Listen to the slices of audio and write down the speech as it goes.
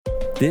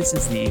This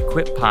is the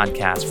Equip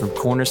Podcast from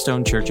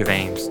Cornerstone Church of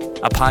Ames,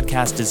 a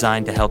podcast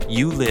designed to help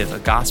you live a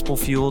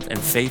gospel-fueled and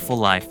faithful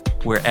life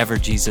wherever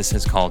Jesus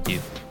has called you.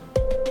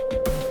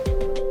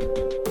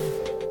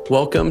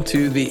 Welcome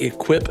to the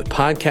Equip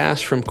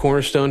Podcast from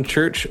Cornerstone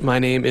Church. My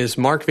name is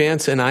Mark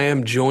Vance, and I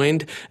am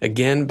joined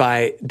again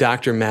by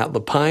Dr. Matt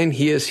Lapine.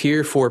 He is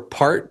here for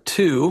part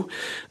 2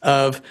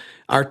 of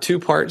our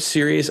 2-part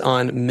series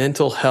on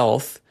mental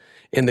health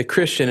in the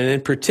Christian. And in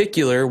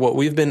particular, what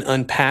we've been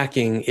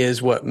unpacking is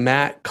what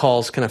Matt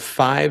calls kind of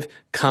 5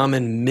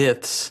 common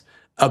myths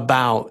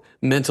about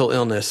mental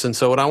illness. And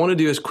so what I want to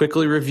do is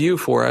quickly review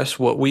for us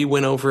what we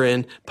went over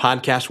in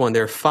podcast 1.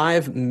 There are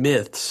 5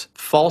 myths,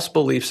 false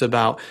beliefs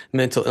about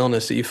mental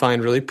illness that you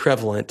find really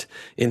prevalent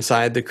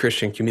inside the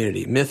Christian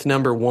community. Myth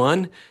number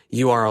 1,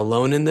 you are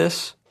alone in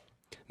this.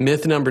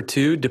 Myth number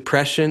 2,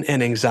 depression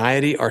and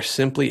anxiety are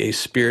simply a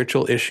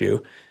spiritual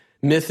issue.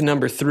 Myth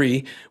number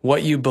 3,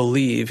 what you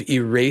believe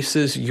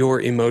erases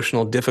your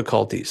emotional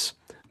difficulties.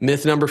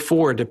 Myth number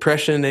 4,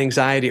 depression and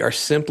anxiety are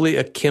simply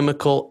a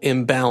chemical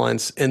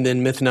imbalance. And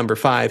then myth number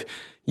 5,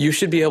 you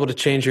should be able to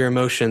change your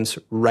emotions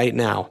right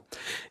now.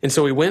 And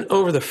so we went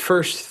over the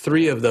first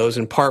 3 of those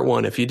in part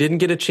 1. If you didn't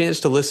get a chance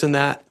to listen to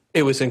that,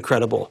 it was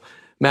incredible.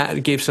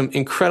 Matt gave some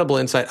incredible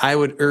insight. I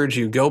would urge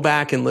you, go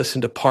back and listen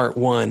to part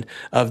 1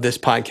 of this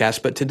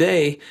podcast. But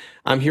today,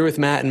 I'm here with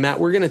Matt, and Matt,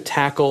 we're going to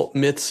tackle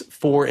myths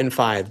 4 and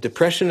 5.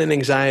 Depression and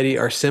anxiety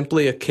are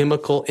simply a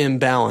chemical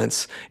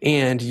imbalance,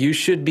 and you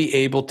should be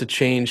able to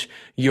change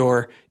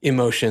your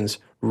emotions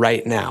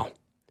right now.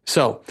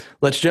 So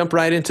let's jump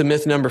right into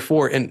myth number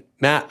 4. And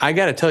Matt, I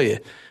got to tell you,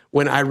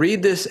 when I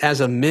read this as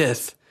a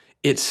myth,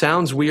 it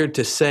sounds weird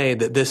to say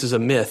that this is a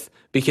myth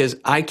because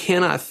I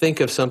cannot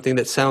think of something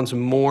that sounds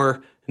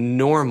more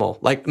normal.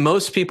 Like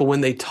most people,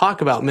 when they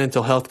talk about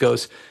mental health,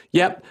 goes,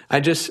 yep,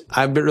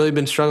 I've really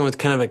been struggling with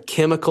kind of a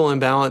chemical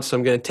imbalance, so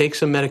I'm going to take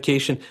some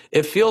medication.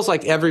 It feels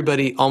like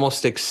everybody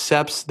almost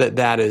accepts that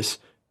that is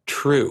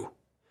true.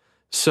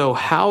 So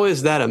how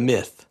is that a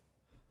myth?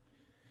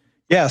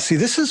 Yeah, see,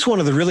 this is one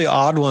of the really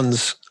odd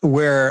ones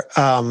where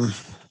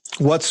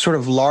what's sort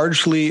of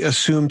largely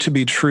assumed to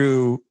be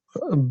true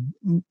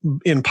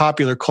in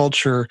popular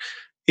culture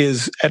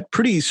is at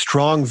pretty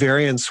strong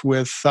variance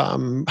with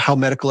how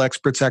medical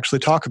experts actually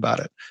talk about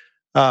it.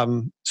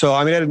 So,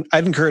 I mean,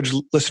 I'd encourage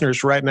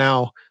listeners right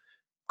now,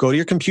 go to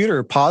your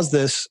computer, pause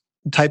this,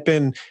 type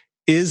in,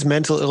 is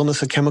mental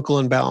illness a chemical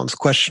imbalance? ?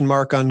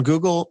 On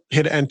Google,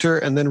 hit enter,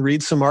 and then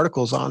read some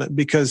articles on it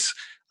because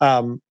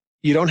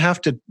you don't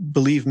have to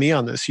believe me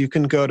on this. You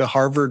can go to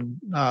Harvard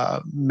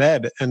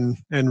Med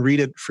and read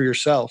it for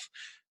yourself.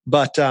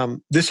 But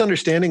this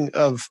understanding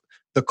of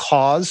the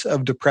cause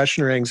of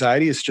depression or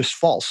anxiety is just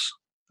false.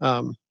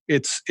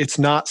 It's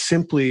not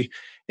simply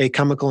a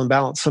chemical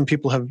imbalance. Some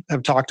people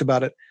have talked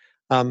about it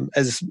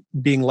as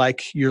being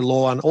like you're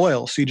low on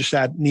oil, so you just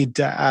need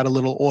to add a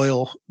little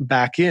oil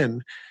back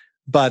in.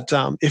 But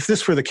if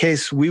this were the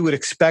case, we would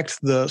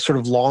expect the sort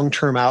of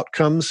long-term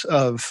outcomes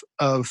of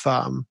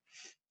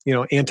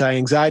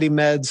anti-anxiety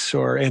meds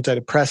or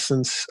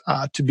antidepressants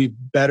to be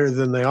better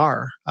than they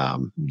are.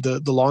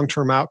 The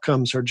long-term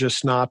outcomes are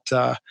just not.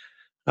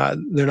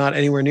 They're not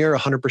anywhere near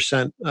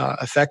 100%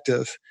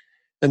 effective.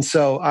 And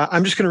so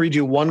I'm just going to read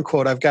you one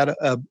quote. I've got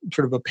a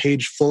sort of a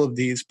page full of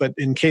these, but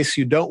in case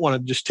you don't want to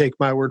just take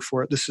my word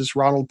for it, this is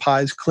Ronald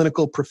Pies,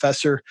 clinical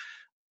professor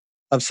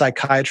of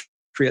psychiatry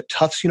at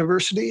Tufts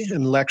University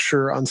and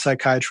lecturer on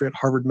psychiatry at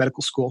Harvard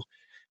Medical School.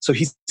 So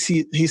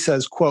he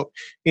says, quote,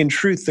 "In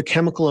truth, the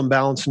chemical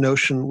imbalance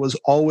notion was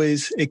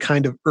always a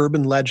kind of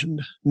urban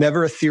legend,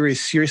 never a theory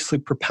seriously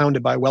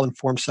propounded by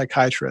well-informed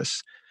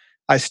psychiatrists.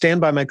 I stand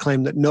by my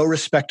claim that no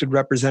respected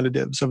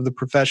representatives of the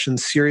profession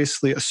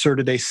seriously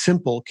asserted a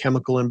simple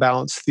chemical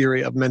imbalance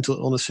theory of mental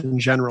illness in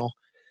general.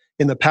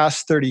 In the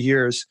past 30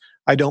 years,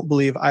 I don't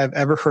believe I have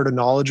ever heard a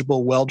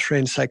knowledgeable,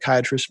 well-trained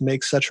psychiatrist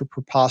make such a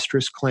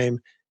preposterous claim,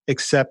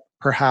 except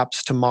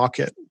perhaps to mock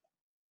it."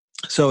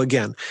 So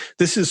again,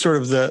 this is sort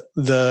of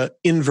the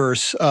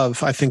inverse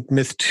of, I think,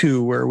 myth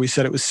 2, where we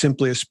said it was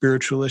simply a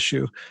spiritual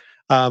issue.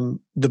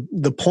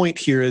 The point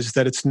here is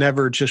that it's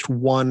never just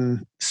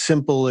one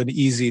simple and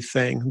easy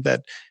thing,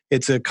 that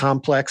it's a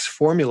complex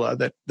formula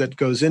that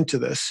goes into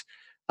this.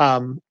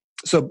 But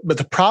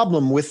the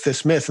problem with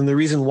this myth, and the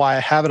reason why I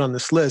have it on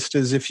this list,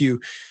 is if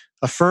you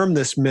affirm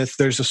this myth,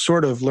 there's a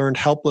sort of learned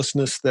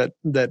helplessness that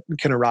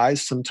can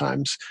arise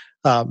sometimes.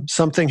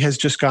 Something has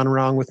just gone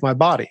wrong with my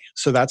body.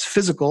 So that's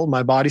physical.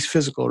 My body's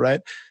physical,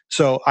 right?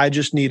 So I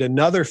just need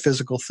another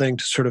physical thing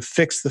to sort of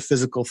fix the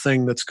physical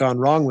thing that's gone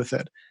wrong with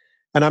it.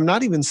 And I'm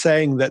not even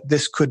saying that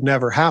this could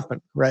never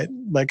happen, right?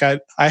 Like I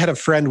had a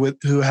friend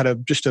who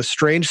had just a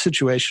strange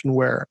situation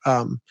where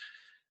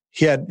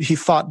he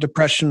fought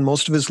depression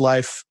most of his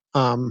life,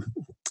 and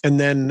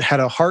then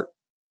had a heart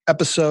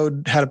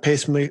episode, had a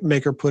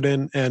pacemaker put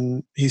in,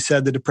 and he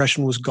said the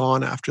depression was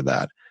gone after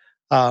that.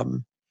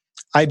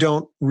 I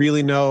don't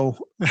really know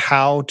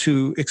how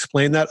to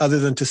explain that other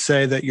than to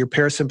say that your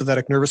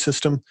parasympathetic nervous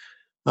system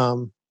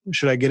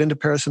should I get into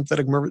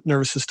parasympathetic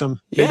nervous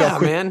system?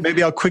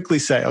 Maybe I'll quickly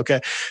say,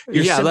 okay.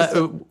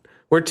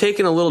 We're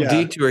taking a little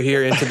detour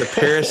here into the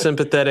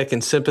parasympathetic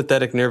and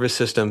sympathetic nervous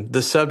system,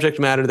 the subject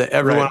matter that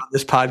everyone on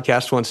this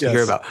podcast wants to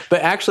hear about.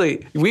 But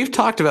actually, we've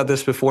talked about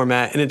this before,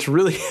 Matt, and it's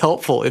really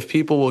helpful if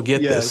people will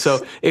get this.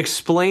 So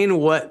explain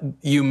what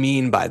you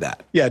mean by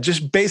that. Yeah,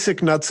 just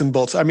basic nuts and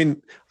bolts. I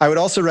mean, I would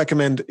also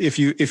recommend if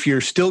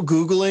you're still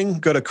Googling,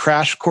 go to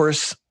Crash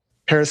Course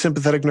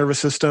Parasympathetic Nervous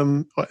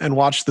System and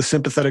watch the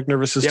sympathetic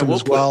nervous system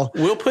as well.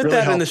 We'll put really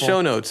that helpful in the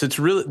show notes. It's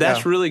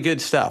really good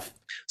stuff.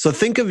 So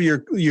think of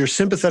your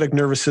sympathetic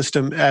nervous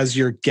system as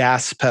your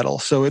gas pedal.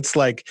 So it's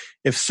like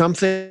if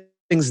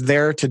something's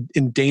there to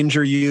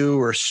endanger you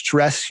or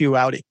stress you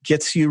out, it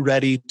gets you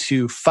ready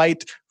to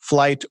fight,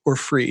 flight, or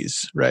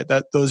freeze, right?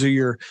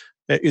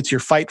 It's your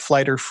fight,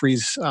 flight, or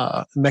freeze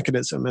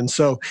mechanism. And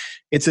so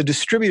it's a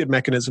distributed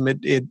mechanism.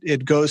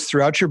 It goes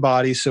throughout your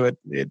body. So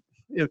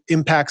it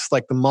impacts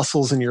like the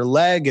muscles in your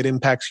leg. It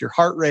impacts your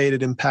heart rate.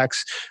 It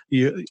impacts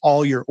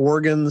all your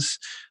organs.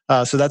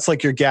 So that's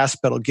like your gas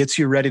pedal, gets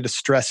you ready to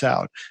stress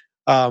out.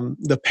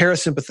 The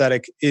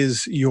parasympathetic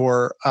is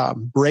your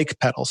brake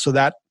pedal. So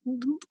that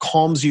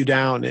calms you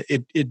down.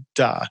 It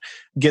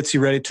gets you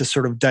ready to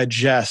sort of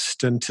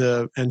digest and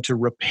to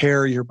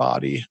repair your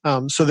body.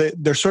 So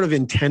they're sort of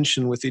in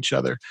tension with each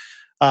other.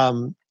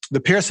 The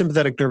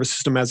parasympathetic nervous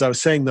system, as I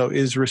was saying, though,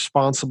 is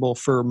responsible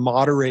for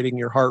moderating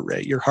your heart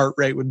rate. Your heart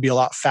rate would be a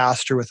lot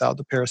faster without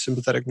the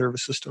parasympathetic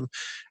nervous system.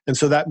 And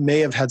so that may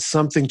have had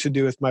something to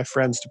do with my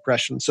friend's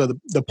depression. So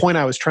the point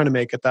I was trying to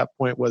make at that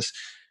point was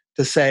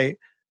to say,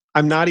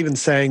 I'm not even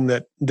saying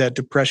that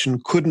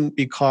depression couldn't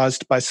be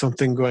caused by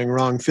something going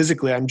wrong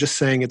physically. I'm just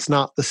saying it's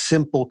not the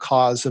simple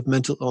cause of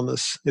mental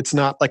illness. It's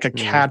not like a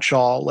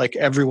catch-all like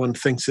everyone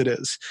thinks it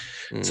is.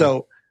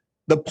 So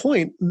the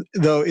point,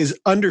 though, is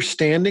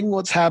understanding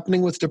what's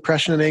happening with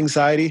depression and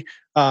anxiety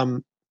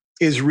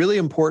is really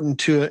important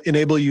to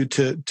enable you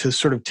to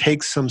sort of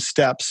take some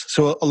steps.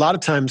 So a lot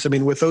of times, I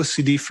mean, with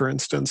OCD, for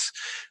instance,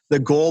 the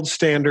gold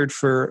standard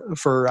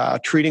for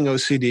treating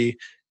OCD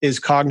is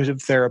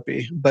cognitive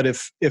therapy. But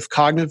if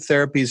cognitive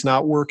therapy is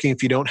not working,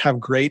 if you don't have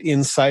great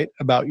insight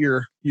about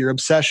your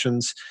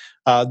obsessions,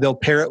 they'll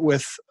pair it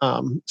with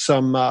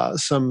some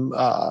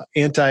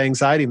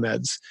anti-anxiety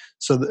meds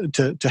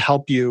to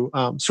help you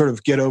sort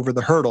of get over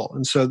the hurdle.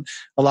 And so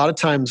a lot of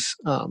times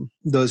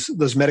those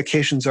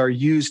medications are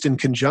used in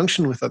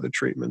conjunction with other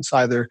treatments,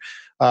 either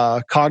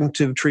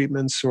cognitive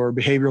treatments or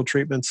behavioral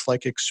treatments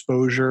like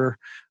exposure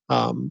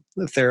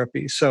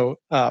therapy. So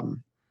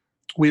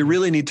we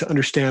really need to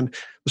understand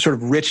the sort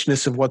of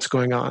richness of what's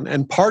going on.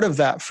 And part of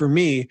that for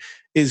me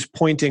is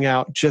pointing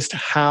out just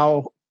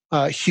how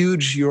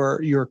huge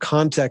your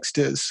context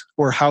is,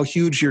 or how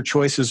huge your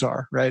choices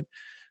are, right?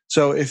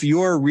 So if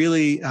you're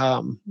really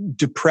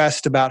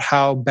depressed about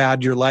how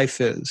bad your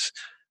life is,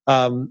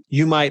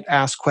 you might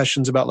ask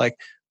questions about like,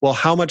 well,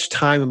 how much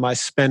time am I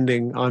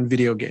spending on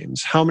video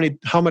games? How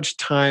much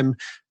time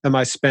am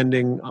I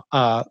spending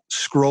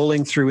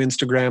scrolling through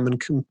Instagram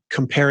and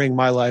comparing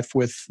my life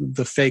with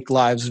the fake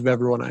lives of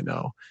everyone I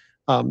know?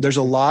 There's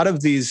a lot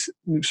of these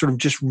sort of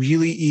just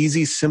really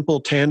easy, simple,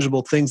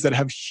 tangible things that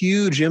have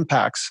huge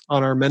impacts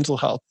on our mental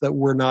health that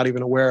we're not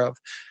even aware of.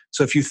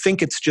 So if you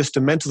think it's just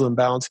a mental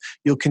imbalance,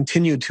 you'll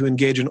continue to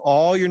engage in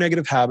all your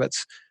negative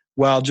habits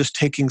while just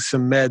taking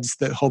some meds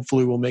that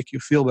hopefully will make you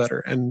feel better.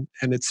 And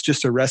it's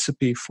just a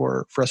recipe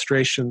for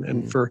frustration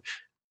and for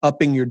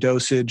upping your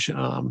dosage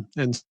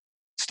and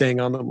staying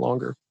on them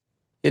longer.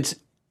 It's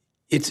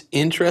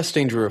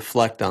interesting to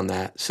reflect on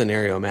that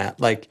scenario,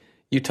 Matt. Like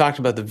you talked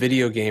about the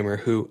video gamer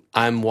who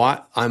I'm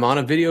on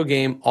a video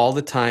game all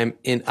the time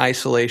in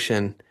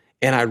isolation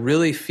and I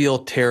really feel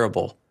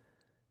terrible.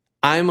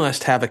 I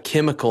must have a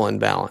chemical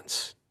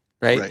imbalance,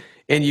 right?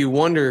 And you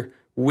wonder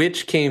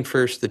which came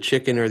first, the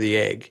chicken or the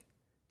egg?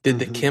 Did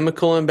the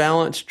chemical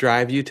imbalance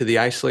drive you to the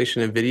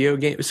isolation of video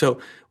games? So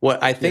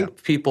what I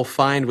think people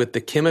find with the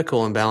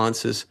chemical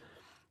imbalance is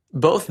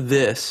both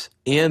this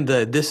and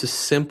this is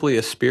simply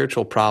a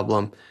spiritual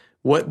problem.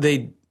 What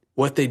they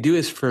do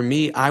is, for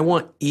me, I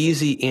want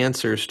easy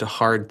answers to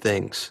hard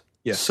things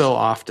so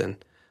often.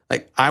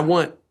 Like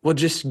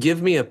just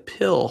give me a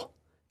pill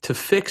to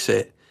fix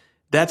it.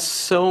 That's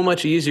so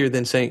much easier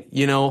than saying,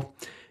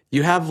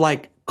 you have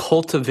like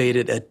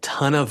cultivated a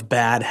ton of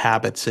bad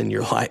habits in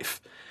your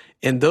life.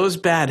 And those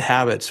bad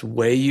habits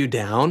weigh you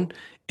down,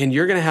 and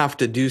you're going to have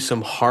to do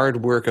some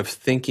hard work of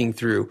thinking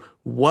through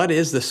what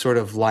is the sort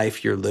of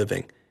life you're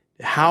living?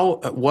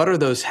 What are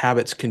those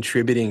habits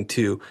contributing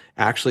to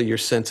actually your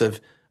sense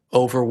of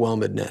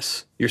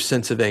overwhelmedness, your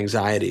sense of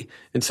anxiety?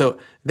 And so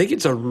I think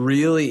it's a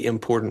really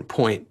important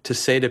point to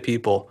say to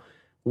people,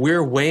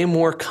 we're way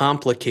more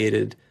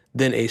complicated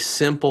than a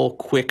simple,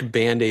 quick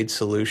Band-Aid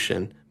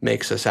solution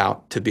makes us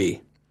out to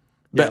be.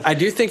 But I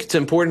do think it's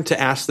important to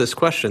ask this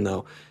question,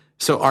 though.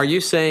 So are you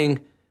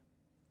saying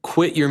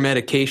quit your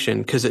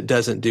medication because it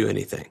doesn't do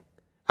anything?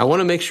 I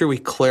want to make sure we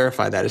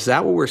clarify that. Is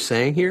that what we're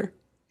saying here?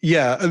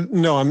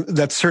 No,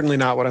 that's certainly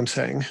not what I'm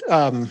saying.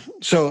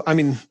 So, I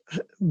mean,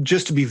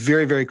 just to be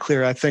very, very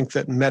clear, I think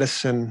that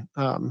medicine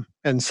and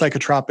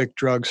psychotropic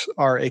drugs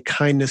are a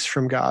kindness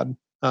from God.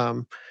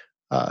 And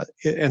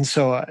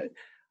so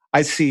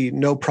I see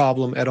no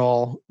problem at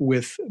all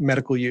with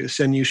medical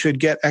use, and you should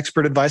get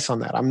expert advice on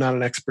that. I'm not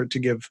an expert to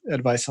give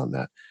advice on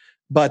that,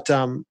 but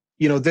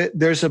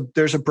there's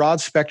a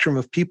broad spectrum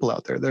of people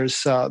out there.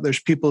 There's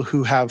people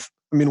who have.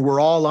 I mean,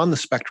 we're all on the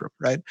spectrum,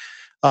 right?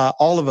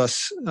 All of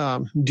us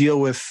deal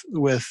with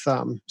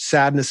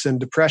sadness and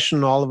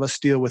depression. All of us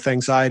deal with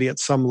anxiety at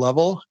some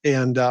level,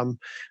 and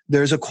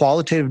there's a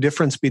qualitative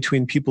difference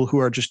between people who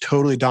are just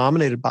totally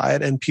dominated by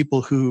it and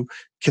people who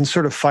can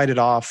sort of fight it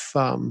off,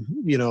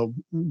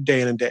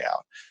 day in and day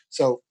out.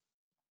 So,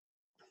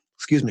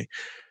 excuse me.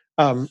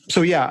 At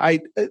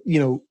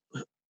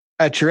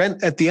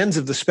the ends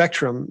of the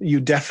spectrum, you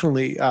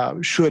definitely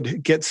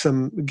should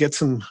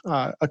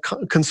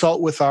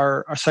consult with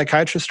our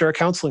psychiatrist or a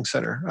counseling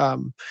center.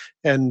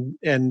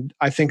 And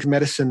I think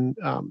medicine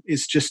I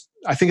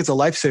think it's a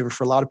lifesaver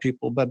for a lot of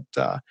people. But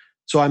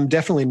so I'm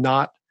definitely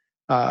not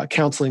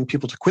counseling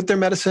people to quit their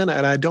medicine,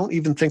 and I don't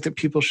even think that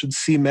people should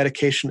see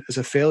medication as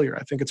a failure.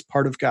 I think it's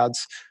part of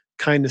God's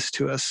kindness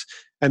to us,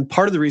 and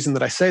part of the reason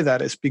that I say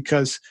that is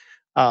because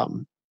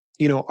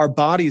our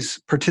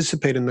bodies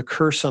participate in the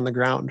curse on the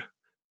ground.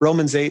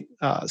 Romans 8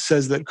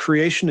 says that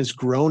creation is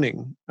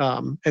groaning,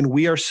 and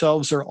we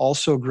ourselves are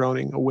also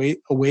groaning,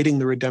 awaiting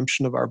the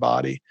redemption of our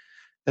body.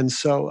 And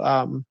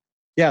so,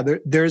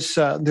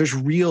 there's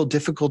real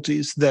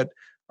difficulties that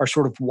are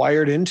sort of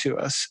wired into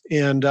us,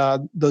 and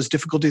those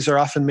difficulties are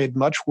often made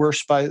much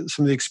worse by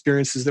some of the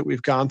experiences that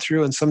we've gone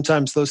through. And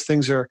sometimes those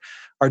things are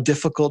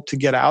difficult to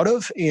get out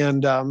of,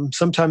 and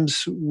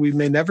sometimes we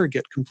may never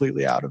get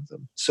completely out of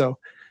them. So.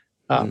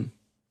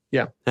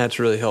 Yeah, that's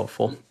really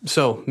helpful.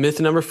 So myth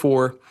number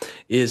 4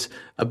 is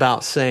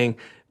saying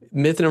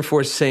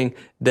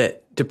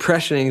that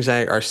depression and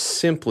anxiety are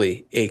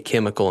simply a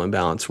chemical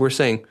imbalance. We're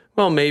saying,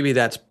 well, maybe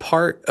that's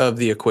part of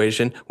the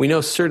equation. We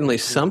know certainly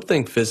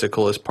something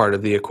physical is part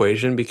of the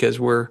equation because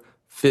we're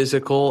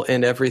physical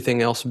and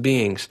everything else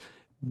beings.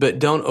 But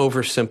don't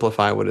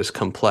oversimplify what is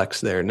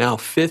complex there. Now,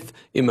 fifth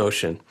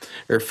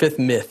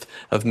myth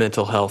of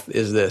mental health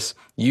is this.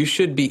 You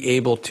should be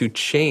able to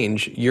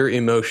change your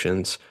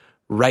emotions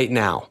right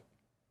now.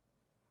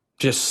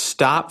 Just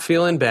stop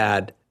feeling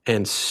bad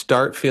and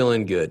start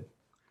feeling good.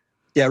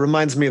 Yeah, it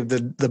reminds me of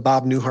the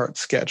Bob Newhart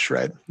sketch,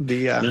 right?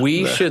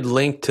 We should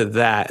link to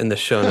that in the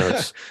show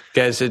notes.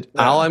 Guys,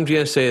 all I'm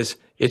going to say is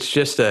it's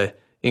just an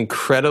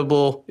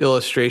incredible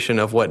illustration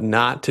of what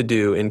not to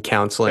do in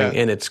counseling,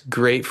 and it's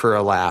great for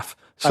a laugh.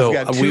 So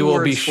we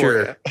will be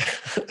sure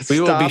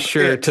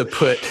to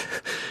put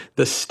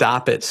the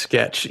Stop It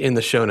sketch in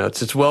the show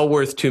notes. It's well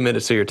worth 2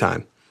 minutes of your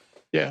time.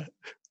 Yeah.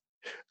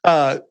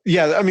 I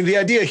mean, the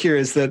idea here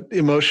is that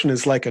emotion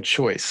is like a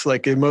choice.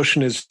 Like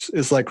emotion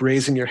is like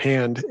raising your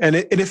hand. And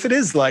if it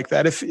is like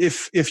that,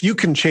 if you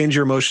can change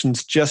your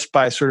emotions just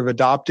by sort of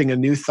adopting a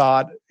new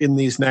thought in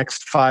these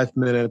next 5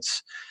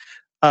 minutes,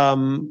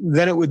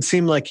 then it would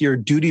seem like you're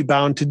duty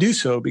bound to do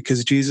so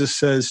because Jesus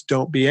says,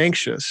 don't be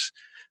anxious.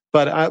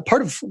 But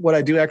part of what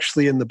I do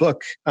actually in the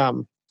book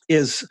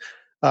is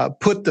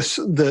put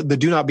the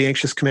do not be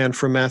anxious command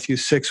from Matthew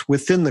 6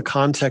 within the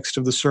context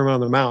of the Sermon on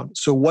the Mount.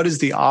 So what is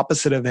the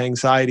opposite of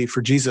anxiety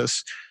for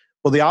Jesus?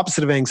 Well, the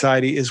opposite of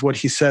anxiety is what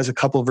he says a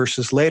couple of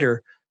verses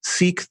later,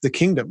 seek the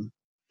kingdom.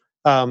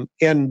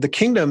 And the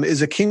kingdom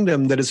is a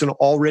kingdom that is an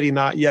already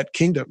not yet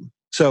kingdom.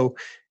 So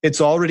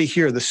it's already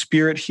here. The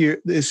Spirit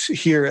here is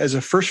here as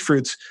a first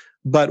fruits,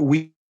 but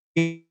we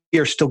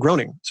are still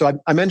groaning. So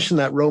I mentioned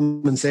that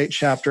Romans 8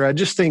 chapter. I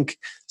just think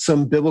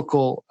some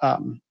biblical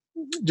evidence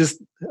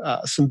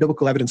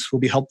will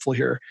be helpful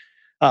here.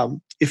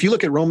 If you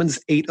look at Romans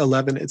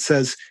 8:11, it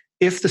says,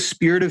 if the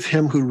Spirit of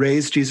him who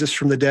raised Jesus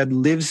from the dead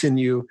lives in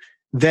you,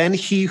 then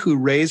he who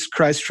raised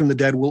Christ from the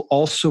dead will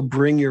also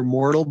bring your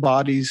mortal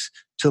bodies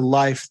to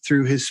life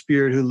through his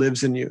Spirit who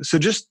lives in you. So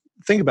just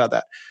think about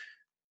that.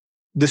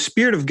 The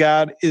Spirit of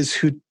God is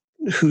who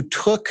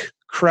took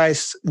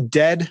Christ's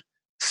dead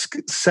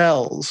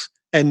cells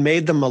and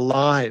made them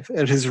alive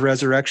at his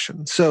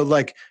resurrection. So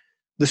like,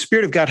 the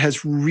Spirit of God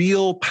has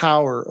real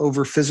power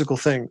over physical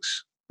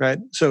things, right?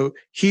 So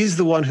he's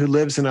the one who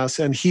lives in us,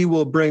 and he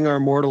will bring our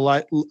mortal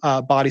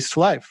bodies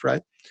to life,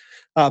 right?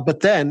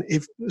 But then,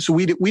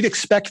 we'd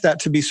expect that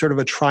to be sort of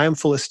a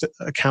triumphalist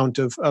account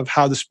of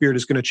how the Spirit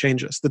is going to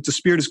change us, that the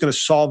Spirit is going to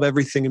solve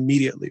everything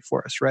immediately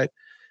for us, right?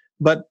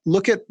 But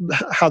look at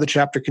how the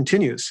chapter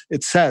continues.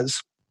 It says,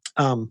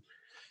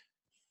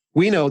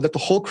 we know that the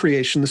whole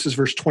creation, this is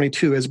verse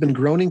 22, has been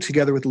groaning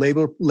together with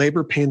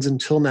labor pains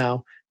until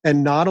now.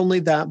 And not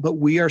only that, but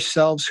we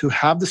ourselves who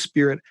have the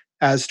Spirit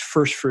as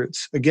first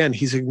fruits. Again,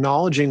 he's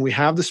acknowledging we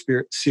have the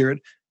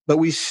Spirit, but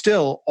we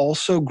still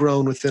also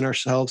groan within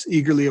ourselves,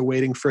 eagerly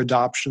awaiting for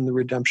adoption, the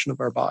redemption of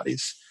our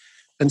bodies.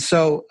 And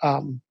so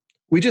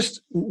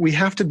we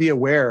have to be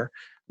aware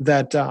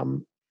that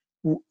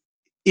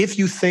if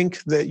you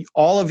think that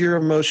all of your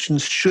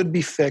emotions should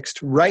be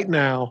fixed right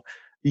now,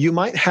 you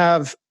might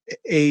have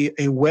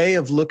a way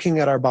of looking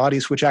at our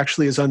bodies which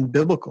actually is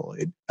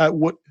unbiblical.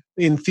 What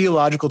in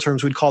theological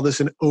terms we'd call this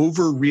an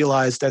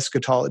over-realized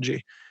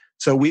eschatology.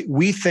 So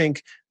we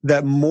think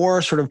that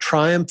more sort of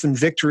triumph and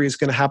victory is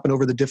going to happen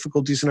over the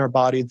difficulties in our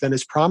body than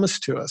is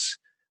promised to us.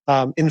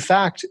 In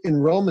fact, in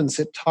Romans,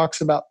 it talks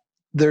about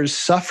there's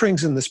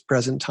sufferings in this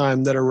present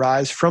time that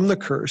arise from the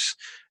curse,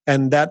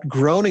 and that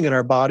groaning in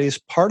our body is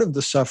part of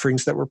the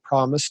sufferings that were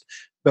promised,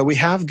 but we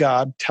have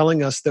God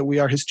telling us that we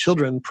are his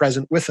children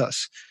present with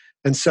us.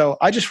 And so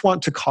I just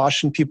want to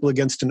caution people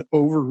against an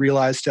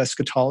over-realized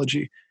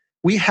eschatology.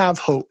 We have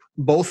hope,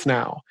 both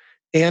now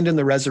and in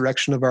the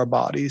resurrection of our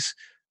bodies.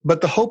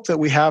 But the hope that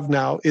we have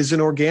now is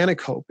an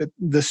organic hope.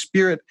 The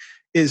Spirit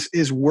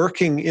is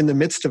working in the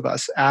midst of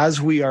us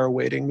as we are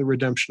awaiting the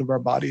redemption of our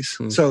bodies.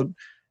 So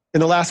in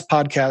the last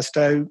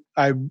podcast,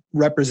 I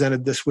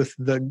represented this with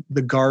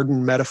the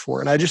garden metaphor.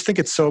 And I just think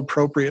it's so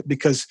appropriate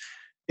because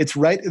it's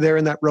right there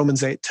in that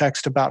Romans 8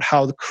 text about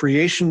how the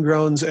creation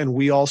groans and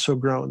we also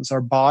groans.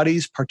 Our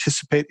bodies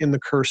participate in the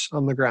curse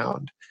on the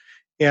ground.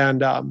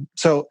 And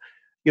so,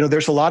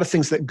 there's a lot of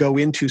things that go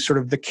into sort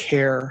of the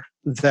care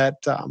that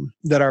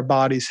our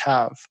bodies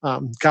have.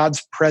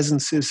 God's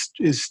presence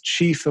is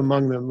chief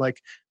among them.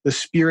 Like the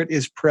Spirit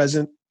is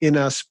present in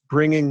us,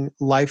 bringing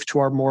life to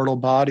our mortal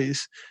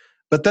bodies.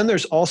 But then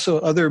there's also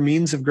other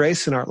means of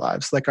grace in our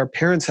lives. Like our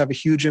parents have a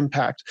huge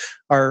impact.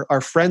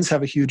 Our friends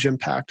have a huge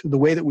impact. The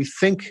way that we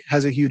think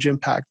has a huge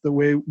impact.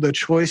 The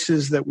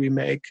choices that we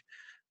make.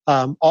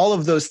 All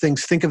of those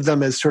things, think of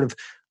them as sort of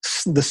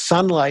the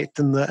sunlight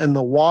and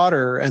the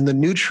water and the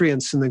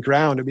nutrients in the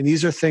ground. I mean,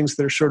 these are things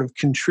that are sort of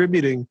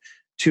contributing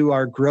to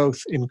our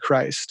growth in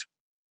Christ.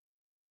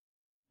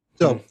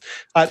 So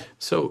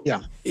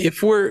yeah.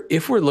 If we're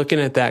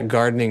looking at that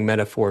gardening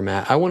metaphor,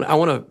 Matt, I want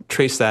to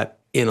trace that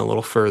in a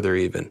little further.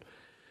 Even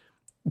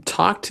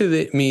talk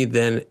to me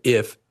then.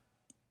 If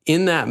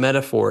in that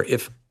metaphor,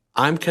 if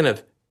I'm kind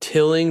of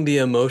tilling the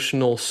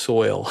emotional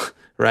soil,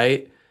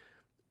 right?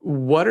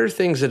 What are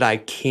things that I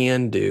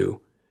can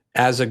do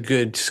as a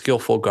good,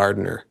 skillful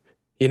gardener,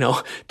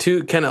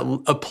 to kind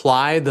of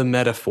apply the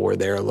metaphor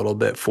there a little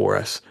bit for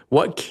us?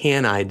 What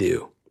can I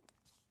do?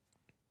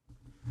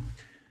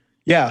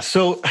 Yeah.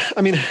 So,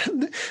 I mean,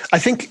 I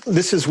think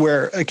this is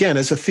where, again,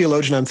 as a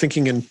theologian, I'm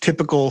thinking in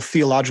typical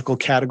theological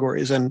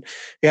categories. And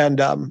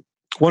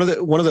one of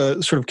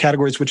the sort of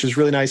categories which is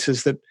really nice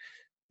is that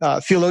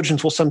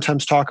theologians will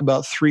sometimes talk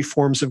about three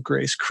forms of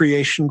grace.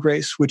 Creation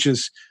grace, which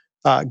is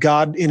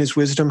God in his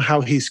wisdom,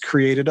 how he's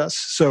created us.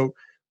 So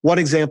one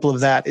example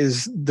of that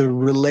is the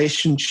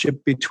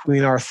relationship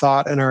between our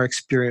thought and our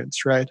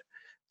experience, right?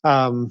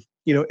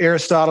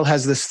 Aristotle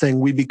has this thing,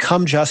 we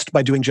become just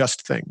by doing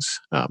just things.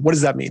 What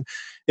does that mean?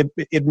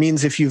 It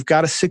means if you've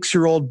got a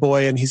 6-year-old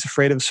boy and he's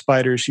afraid of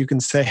spiders, you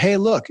can say, hey,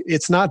 look,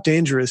 it's not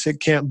dangerous.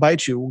 It can't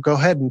bite you. Go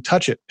ahead and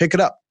touch it. Pick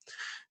it up.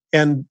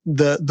 And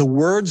the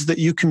words that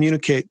you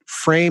communicate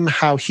frame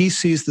how he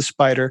sees the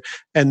spider,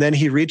 and then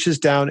he reaches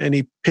down and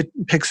he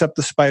picks up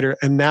the spider,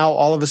 and now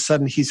all of a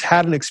sudden he's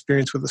had an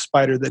experience with a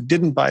spider that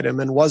didn't bite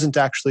him and wasn't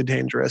actually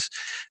dangerous.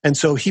 And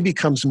so he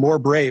becomes more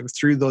brave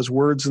through those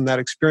words and that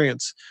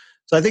experience.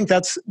 So I think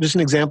that's just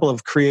an example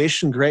of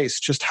creation grace,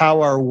 just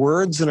how our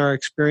words and our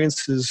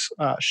experiences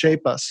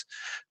shape us.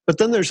 But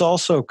then there's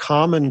also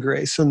common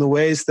grace in the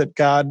ways that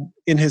God,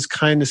 in his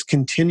kindness,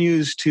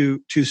 continues to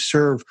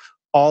serve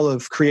all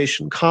of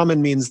creation.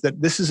 Common means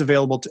that this is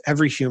available to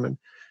every human.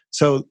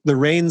 So the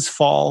rains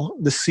fall,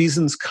 the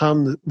seasons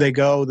come, they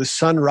go, the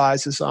sun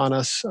rises on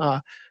us,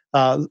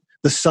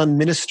 the sun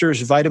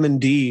ministers vitamin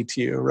D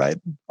to you, right?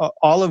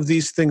 All of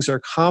these things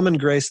are common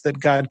grace that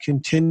God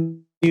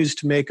continues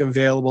to make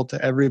available to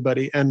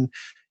everybody. And,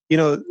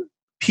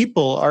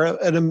 people are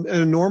an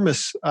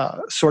enormous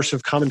source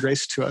of common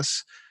grace to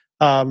us.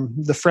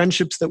 The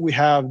friendships that we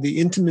have, the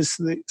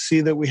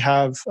intimacy that we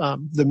have,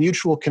 the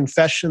mutual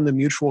confession, the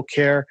mutual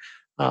care,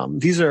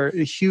 these are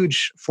a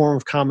huge form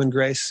of common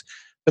grace.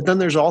 But then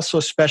there's also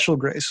special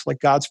grace, like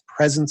God's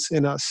presence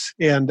in us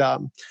and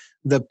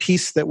the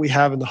peace that we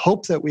have and the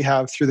hope that we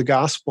have through the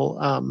gospel.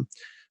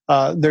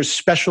 There's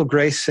special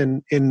grace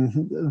in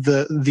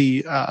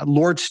the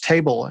Lord's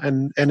table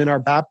and in our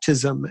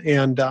baptism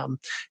and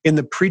in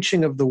the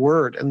preaching of the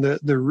word and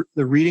the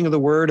reading of the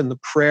word and the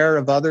prayer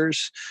of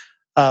others.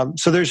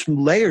 So there's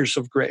layers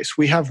of grace.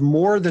 We have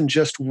more than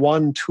just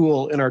one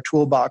tool in our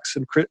toolbox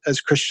as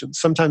Christians.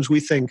 Sometimes we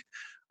think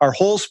our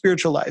whole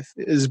spiritual life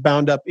is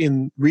bound up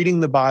in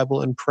reading the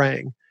Bible and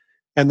praying.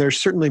 And there's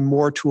certainly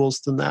more tools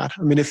than that.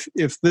 I mean,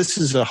 if this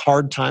is a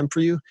hard time for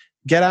you,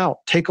 get out,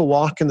 take a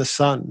walk in the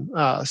sun,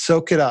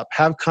 soak it up,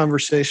 have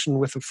conversation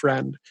with a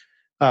friend.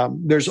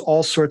 There's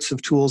all sorts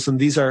of tools, and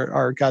these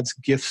are God's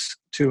gifts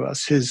to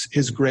us,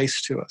 His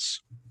grace to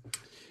us.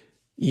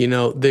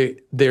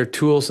 They're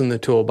tools in the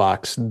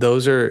toolbox.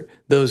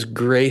 Those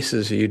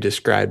graces you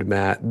described,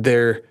 Matt.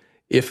 They're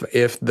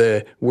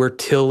we're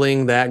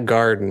tilling that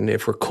garden,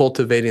 if we're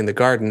cultivating the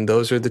garden,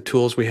 those are the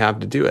tools we have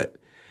to do it.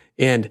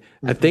 And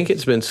I think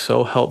it's been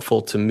so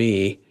helpful to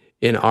me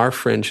in our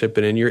friendship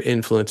and in your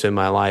influence in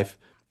my life.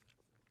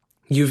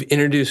 You've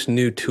introduced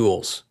new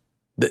tools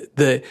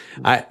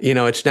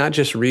It's not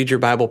just read your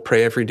Bible,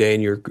 pray every day,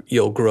 and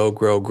you'll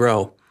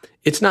grow.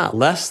 It's not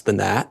less than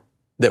that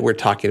we're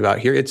talking about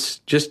here. It's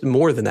just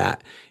more than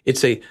that.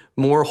 It's a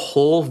more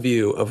whole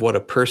view of what a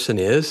person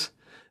is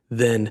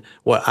than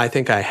what I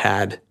think I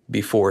had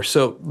before.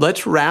 So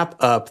let's wrap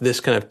up this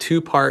kind of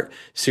 2-part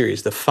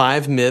series, the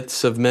 5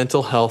 myths of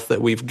mental health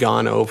that we've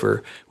gone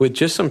over, with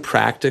just some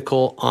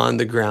practical on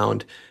the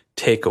ground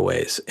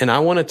takeaways. And I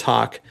want to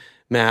talk,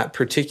 Matt,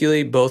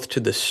 particularly both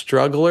to the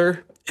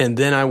struggler, and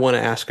then I want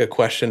to ask a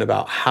question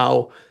about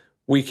how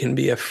we can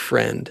be a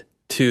friend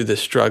to the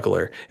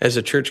struggler as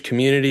a church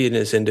community and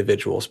as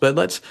individuals. But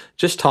let's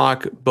just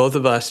talk, both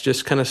of us,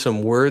 just kind of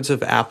some words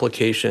of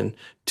application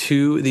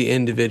to the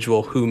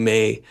individual who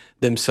may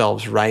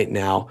themselves right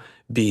now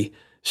be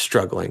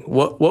struggling.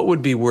 What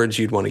would be words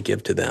you'd want to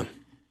give to them?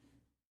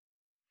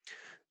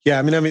 Yeah,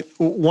 I mean,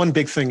 one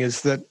big thing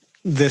is that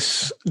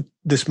this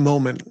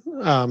moment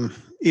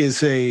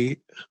is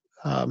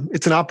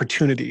it's an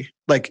opportunity.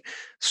 Like,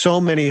 so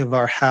many of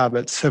our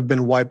habits have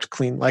been wiped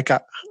clean. Like,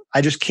 I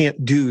just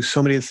can't do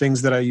so many of the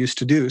things that I used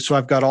to do. So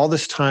I've got all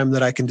this time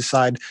that I can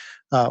decide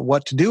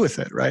what to do with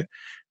it, right?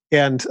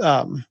 And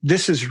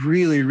this is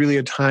really, really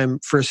a time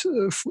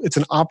it's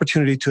an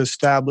opportunity to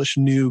establish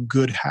new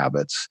good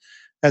habits.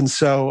 And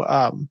so,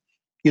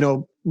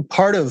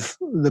 part of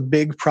the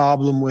big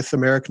problem with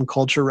American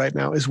culture right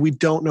now is we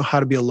don't know how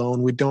to be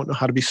alone. We don't know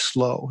how to be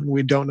slow, and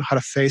we don't know how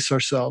to face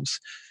ourselves.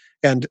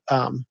 And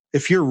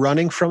if you're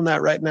running from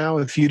that right now,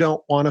 if you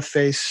don't want to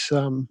face,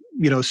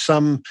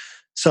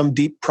 some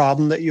deep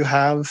problem that you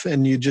have,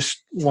 and you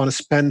just want to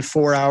spend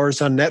 4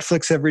 hours on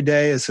Netflix every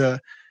day as a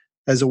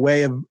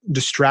way of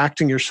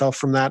distracting yourself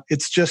from that,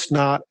 it's just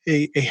not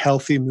a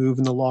healthy move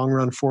in the long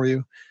run for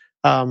you.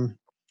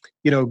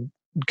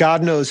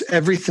 God knows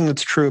everything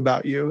that's true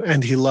about you,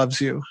 and He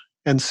loves you.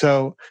 And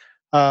so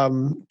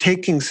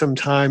taking some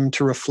time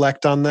to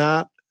reflect on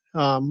that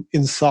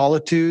in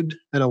solitude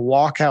and a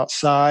walk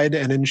outside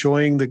and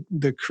enjoying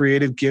the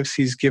creative gifts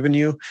He's given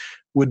you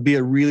would be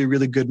a really,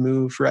 really good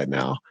move right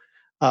now.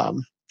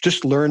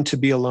 Just learn to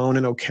be alone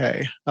and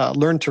okay.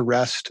 Learn to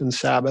rest and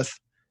Sabbath.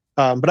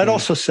 But I'd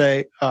also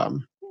say,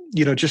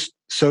 just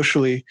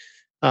socially,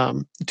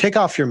 take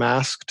off your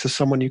mask to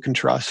someone you can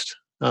trust.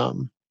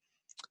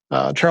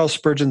 Charles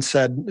Spurgeon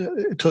said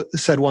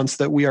once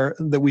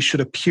that we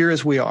should appear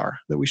as we are,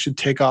 that we should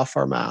take off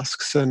our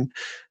masks. And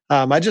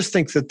I just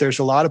think that there's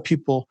a lot of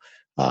people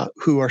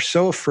who are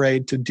so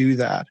afraid to do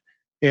that.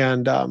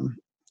 And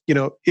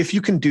if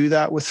you can do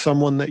that with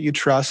someone that you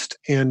trust,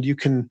 and you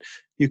can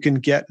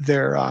get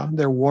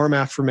their warm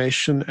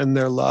affirmation and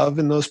their love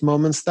in those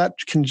moments, that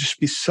can just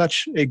be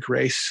such a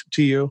grace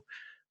to you.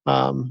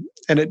 And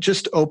it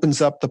just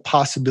opens up the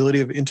possibility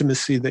of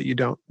intimacy that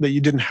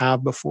you didn't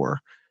have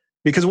before.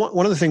 Because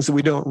one of the things that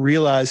we don't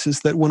realize is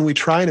that when we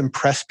try and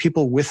impress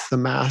people with the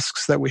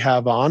masks that we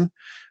have on,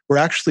 we're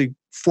actually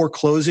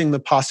foreclosing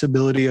the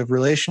possibility of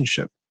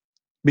relationship.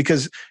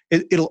 Because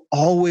it'll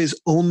always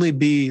only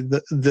be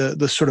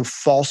the sort of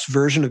false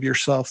version of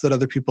yourself that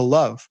other people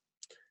love.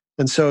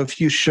 And so if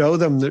you show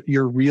them that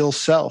your real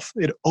self,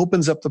 it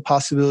opens up the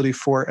possibility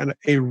for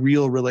a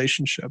real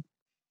relationship.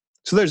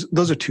 So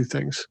those are 2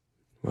 things.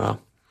 Wow.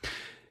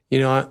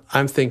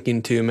 I'm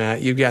thinking too,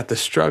 Matt, you've got the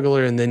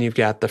struggler, and then you've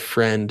got the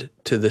friend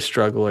to the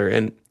struggler.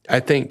 And I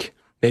think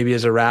maybe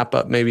as a wrap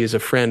up, maybe as a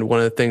friend, one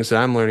of the things that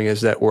I'm learning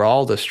is that we're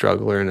all the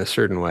struggler in a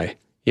certain way.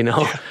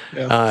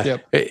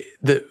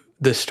 The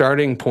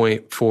starting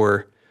point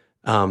for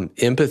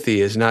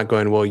empathy is not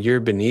going, well, you're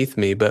beneath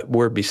me, but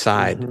we're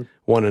beside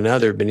one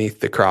another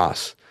beneath the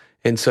cross.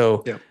 And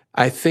so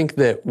I think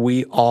that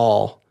we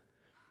all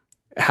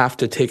have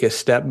to take a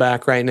step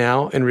back right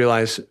now and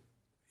realize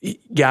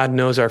God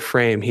knows our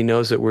frame. He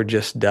knows that we're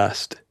just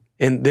dust.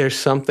 And there's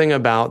something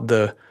about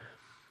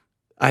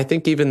I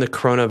think even the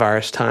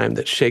coronavirus time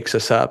that shakes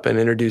us up and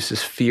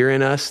introduces fear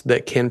in us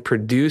that can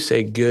produce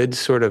a good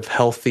sort of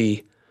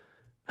healthy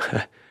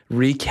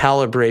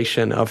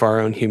recalibration of our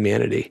own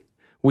humanity.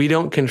 We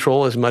don't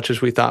control as much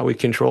as we thought we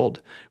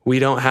controlled. We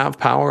don't have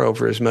power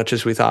over as much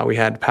as we thought we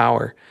had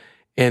power.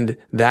 And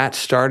that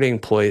starting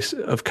place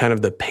of kind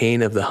of the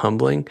pain of the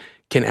humbling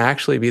can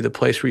actually be the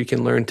place where you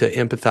can learn to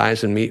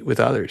empathize and meet with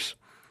others.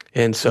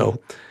 And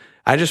so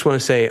I just want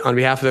to say, on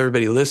behalf of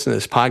everybody listening to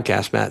this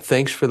podcast, Matt,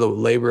 thanks for the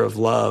labor of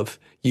love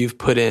you've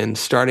put in,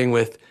 starting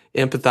with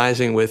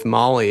empathizing with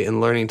Molly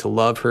and learning to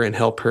love her and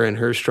help her in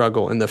her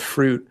struggle, and the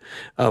fruit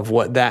of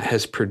what that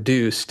has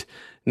produced,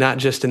 not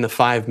just in the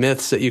 5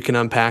 myths that you can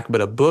unpack,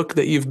 but a book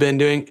that you've been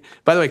doing.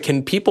 By the way,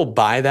 can people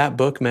buy that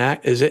book,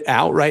 Matt? Is it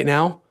out right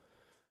now?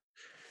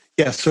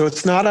 Yeah, so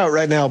it's not out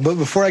right now. But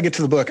before I get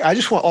to the book, I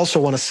just also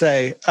want to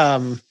say,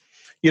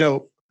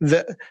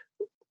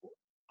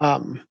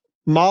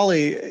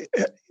 Molly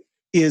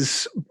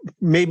is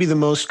maybe the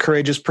most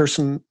courageous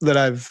person that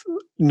I've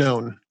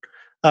known.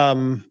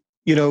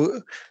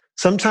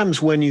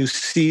 Sometimes when you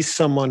see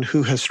someone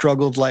who has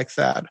struggled like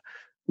that,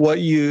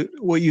 what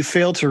you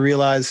fail to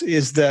realize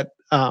is that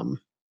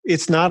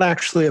it's not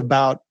actually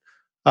about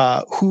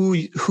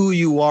who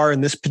you are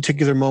in this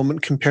particular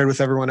moment compared with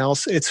everyone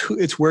else.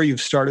 It's where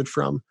you've started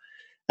from.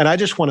 And I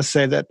just want to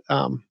say that,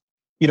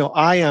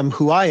 I am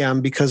who I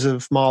am because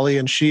of Molly,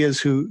 and she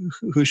is who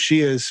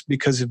she is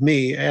because of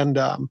me. And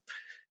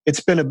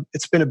it's been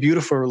a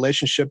beautiful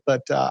relationship.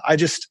 But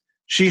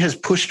she has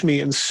pushed me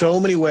in so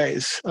many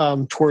ways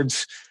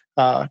towards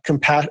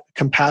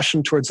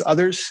compassion towards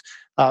others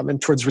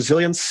and towards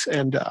resilience.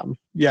 And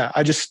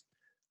I just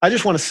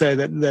want to say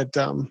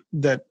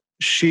that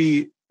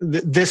she.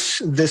 This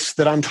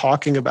that I'm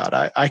talking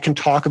about, I can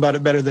talk about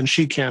it better than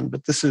she can,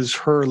 but this is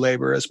her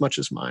labor as much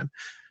as mine.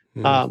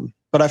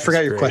 But I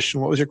forgot your question.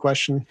 What was your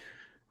question?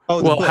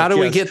 Oh, well, how do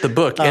we get the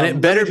book? And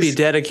it better be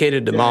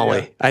dedicated to Molly.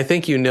 Yeah. I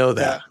think you know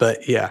that,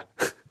 but yeah.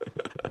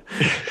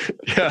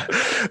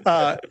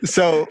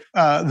 So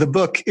the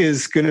book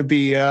is going to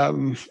be out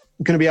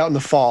in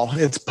the fall.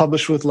 It's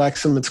published with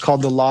Lexham. It's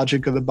called The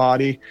Logic of the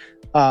Body.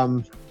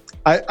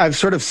 I've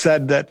sort of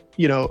said that,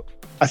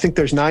 I think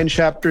there's 9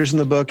 chapters in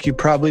the book. You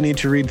probably need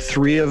to read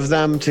 3 of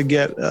them to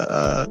get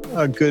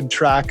a good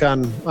track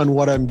on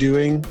what I'm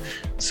doing.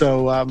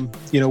 So,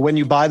 when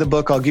you buy the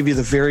book, I'll give you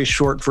the very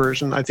short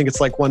version. I think it's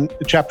like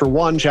chapter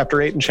 1,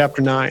 chapter 8, and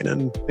chapter 9,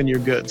 and you're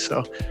good.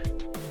 So.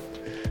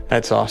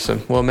 That's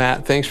awesome. Well,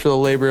 Matt, thanks for the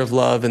labor of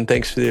love, and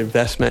thanks for the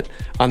investment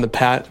on the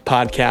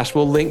podcast.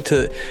 We'll link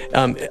to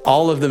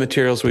all of the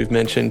materials we've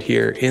mentioned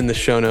here in the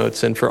show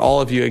notes. And for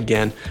all of you,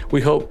 again, we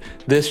hope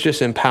this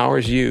just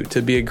empowers you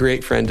to be a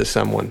great friend to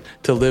someone,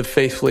 to live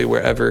faithfully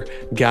wherever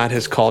God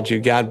has called you.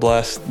 God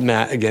bless.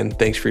 Matt, again,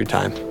 thanks for your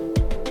time.